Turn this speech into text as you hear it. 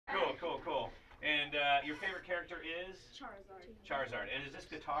your favorite character is? Charizard. Charizard. And does this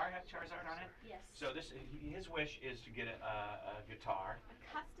guitar have Charizard on it? Yes. So his wish is to get a guitar. A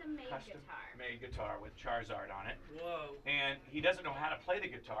custom-made guitar. Made guitar with Charizard on it. Whoa. And he doesn't know how to play the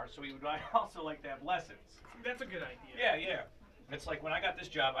guitar, so he would also like to have lessons. That's a good idea. Yeah, yeah. It's like when I got this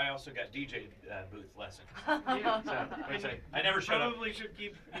job, I also got DJ booth lessons. Yeah. So, I never showed up. Probably should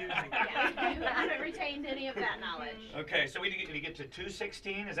keep using it. I haven't retained any of that knowledge. Okay, so did he get to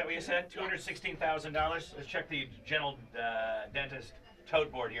 216? Is that what you said? $216,000. Let's check the general dentist tote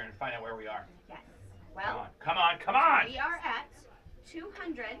board here and find out where we are. Yes. Well, come on! We are at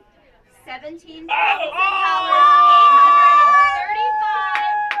 $217,835.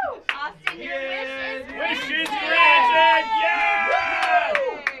 Austin, your wish is granted! Yes!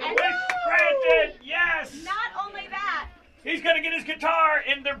 Wish granted! Yes! Not only that, he's gonna get his guitar,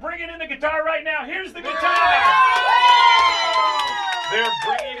 and they're bringing in the guitar right now. Here's the guitar! They're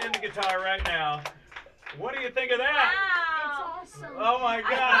bringing in the guitar right now. What do you think of that? wow. It's awesome. Oh my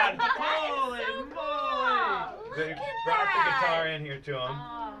God! Holy moly! They brought the guitar in here to him.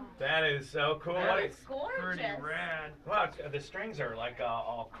 That is so cool. That is gorgeous. pretty rad. Wow, the strings are like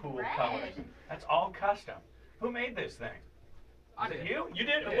all cool Red. colors. That's all custom. Who made this thing? I Is it did. you? You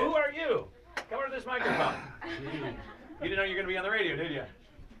did? Who are you? Come over to this microphone. You didn't know you were going to be on the radio, did you?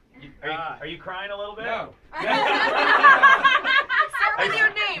 Are you crying a little bit? No. Start with your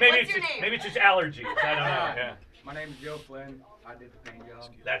name. What's your name? Maybe it's just allergies. I don't know. Yeah. My name is Joe Flynn. I did the paint job.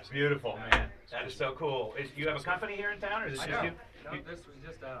 That's beautiful, man. That is so cool. You have a company here in town, or is this just you? No, this was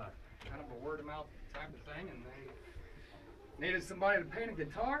just kind of a word of mouth type of thing, and they needed somebody to paint a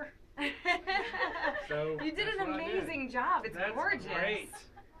guitar. So You did that's an what I did. amazing job. It's That's gorgeous. great.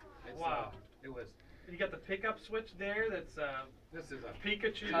 It's, Wow. It was. You got the pickup switch there. That's This is a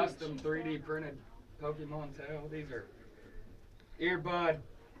Pikachu. custom 3D printed Pokemon tail. These are earbud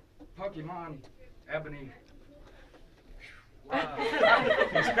Pokemon ebony. Wow. He's crying.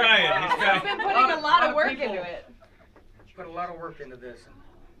 He's You've crying. been putting a lot of work people into it. Put a lot of work into this, and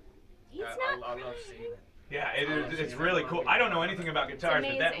He's I not. love seeing it. Yeah, it's really cool. I don't know anything about guitars,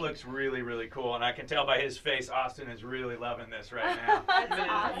 but that amazing. looks really, really cool. And I can tell by his face, Austin is really loving this right now.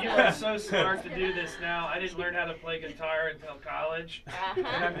 You are so smart to do this now. I didn't learn how to play guitar until college, and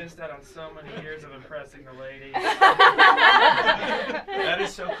I missed out on so many years of impressing the ladies. That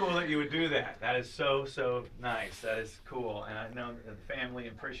is so cool that you would do that. That is so, so nice. That is cool. And I know the family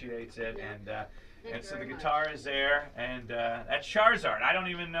appreciates it. And so the guitar is there. And that's Charizard. I don't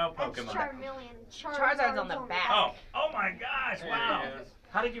even know Pokemon. Charizard's on the back. Oh my gosh, wow. Yes.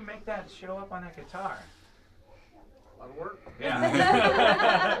 How did you make that show up on that guitar? A lot of work.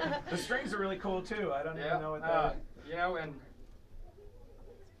 Yeah. The strings are really cool too. I don't even know what that is. You know, and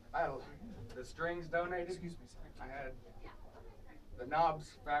I had the strings donated. Excuse me, I had the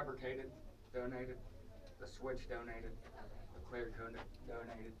knobs fabricated, donated, the switch donated, the clear coat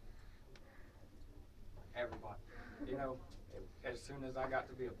donated. Everybody. You know, as soon as I got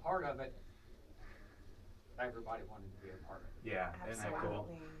to be a part of it, everybody wanted to be a part of it. Yeah, isn't that cool?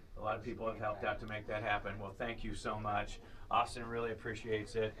 A lot of people have helped out to make that happen. Well, thank you so much. Austin really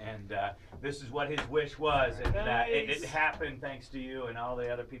appreciates it, and this is what his wish was, and it happened thanks to you and all the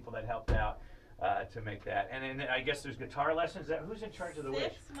other people that helped out to make that. And then I guess there's guitar lessons. Who's in charge of the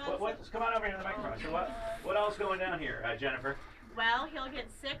wish? Come on over here to the microphone. So what else going down here, Jennifer? Well, he'll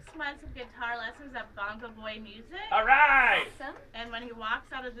get 6 months of guitar lessons at Bongo Boy Music. All right. Awesome. And when he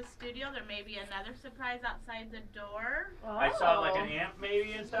walks out of the studio, there may be another surprise outside the door. I saw like an amp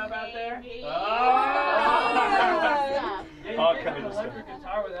maybe and stuff out there. Maybe. Oh. Yeah, you All can't kinds get an of stuff. electric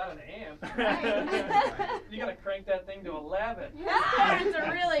guitar without an amp. You gotta crank that thing to 11. His parents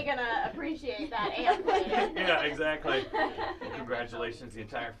are really gonna appreciate that amp player. Yeah, exactly. Well, congratulations, the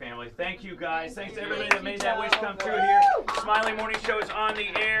entire family. Thank you, guys. Thanks to everybody that made that wish come true here. Smiley Morning Show is on the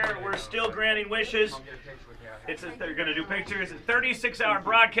air. We're still granting wishes. I'll get a picture with you. They're going to do pictures. 36-hour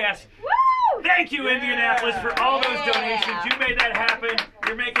broadcast. Woo! Thank you, Indianapolis, for all those donations. You made that happen.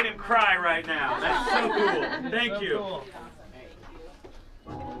 You're making him cry right now. That's so cool. Thank So you. cool.